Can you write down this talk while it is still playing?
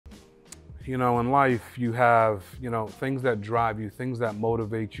You know, in life, you have, things that drive you, things that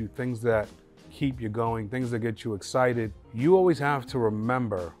motivate you, things that keep you going, things that get you excited. You always have to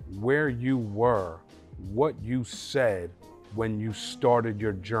remember where you were, what you said when you started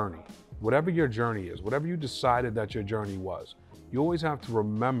your journey. Whatever your journey is, whatever you decided that your journey was, you always have to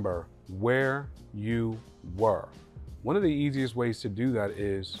remember where you were. One of the easiest ways to do that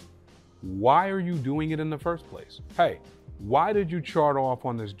is, why are you doing it in the first place? Hey, why did you chart off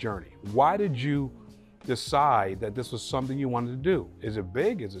on this journey? Why did you decide that this was something you wanted to do? Is it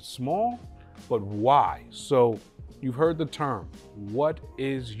big? Is it small? But why? So you've heard the term, what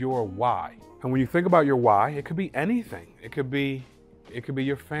is your why? And when you think about your why, it could be anything. It could be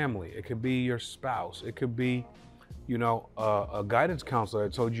your family. It could be your spouse. It could be, a guidance counselor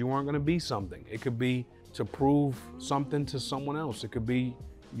that told you weren't going to be something. It could be to prove something to someone else. It could be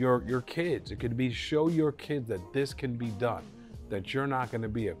your kids. It could be show your kids that this can be done, that you're not going to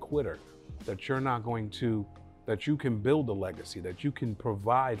be a quitter, that that you can build a legacy, that you can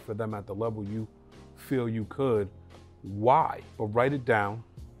provide for them at the level you feel you could. Why? But write it down.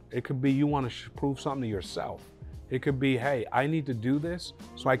 It could be you want to prove something to yourself. It could be, hey, I need to do this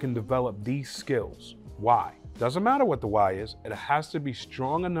so I can develop these skills. Why? Doesn't matter what the why is. It has to be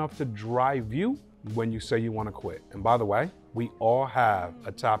strong enough to drive you when you say you want to quit. And by the way, we all have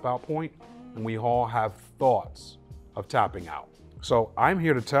a tap out point, and we all have thoughts of tapping out. So I'm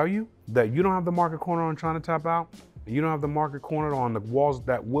here to tell you that you don't have the market corner on trying to tap out, and you don't have the market corner on the walls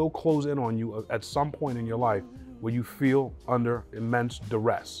that will close in on you at some point in your life where you feel under immense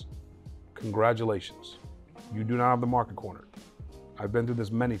duress. Congratulations. You do not have the market corner. I've been through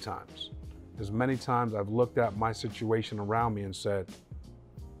this many times. There's many times I've looked at my situation around me and said,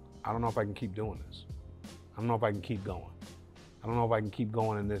 I don't know if I can keep doing this. I don't know if I can keep going. I don't know if I can keep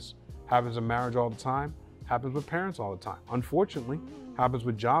going in this. Happens in marriage all the time, happens with parents all the time. Unfortunately, happens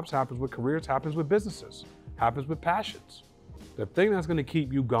with jobs, happens with careers, happens with businesses, happens with passions. The thing that's gonna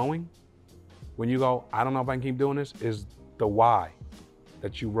keep you going when you go, I don't know if I can keep doing this, is the why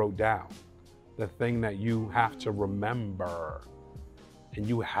that you wrote down. The thing that you have to remember, and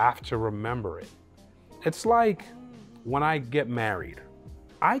you have to remember it. It's like when I get married,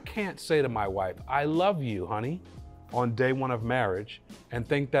 I can't say to my wife, I love you, honey, on day one of marriage and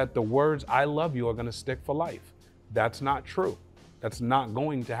think that the words I love you are gonna stick for life. That's not true. That's not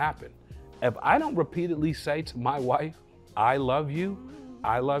going to happen. If I don't repeatedly say to my wife, I love you,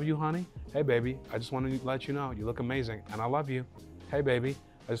 honey. Hey baby, I just want to let you know you look amazing and I love you. Hey baby,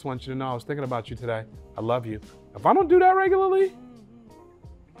 I just want you to know I was thinking about you today. I love you. If I don't do that regularly,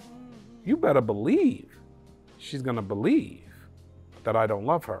 you better believe she's gonna believe that I don't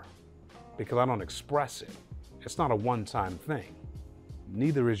love her because I don't express it. It's not a one-time thing.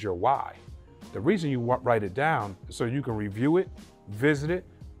 Neither is your why. The reason you write it down is so you can review it, visit it,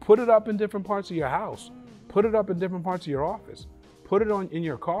 put it up in different parts of your house, put it up in different parts of your office, put it in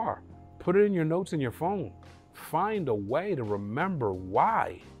your car, put it in your notes in your phone. Find a way to remember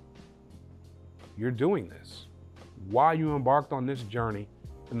why you're doing this, why you embarked on this journey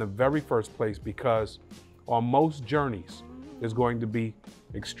in the very first place, because on most journeys, there's going to be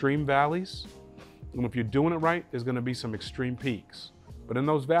extreme valleys, and if you're doing it right, there's gonna be some extreme peaks. But in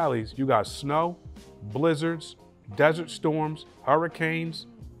those valleys, you got snow, blizzards, desert storms, hurricanes,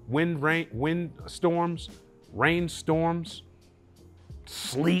 wind storms, rainstorms,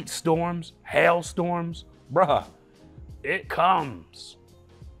 sleet storms, hailstorms. Bruh, it comes.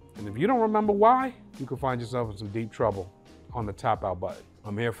 And if you don't remember why, you can find yourself in some deep trouble on the tap out button.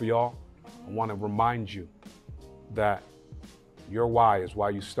 I'm here for y'all. I want to remind you that your why is why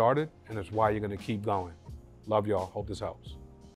you started, and it's why you're going to keep going. Love y'all. Hope this helps.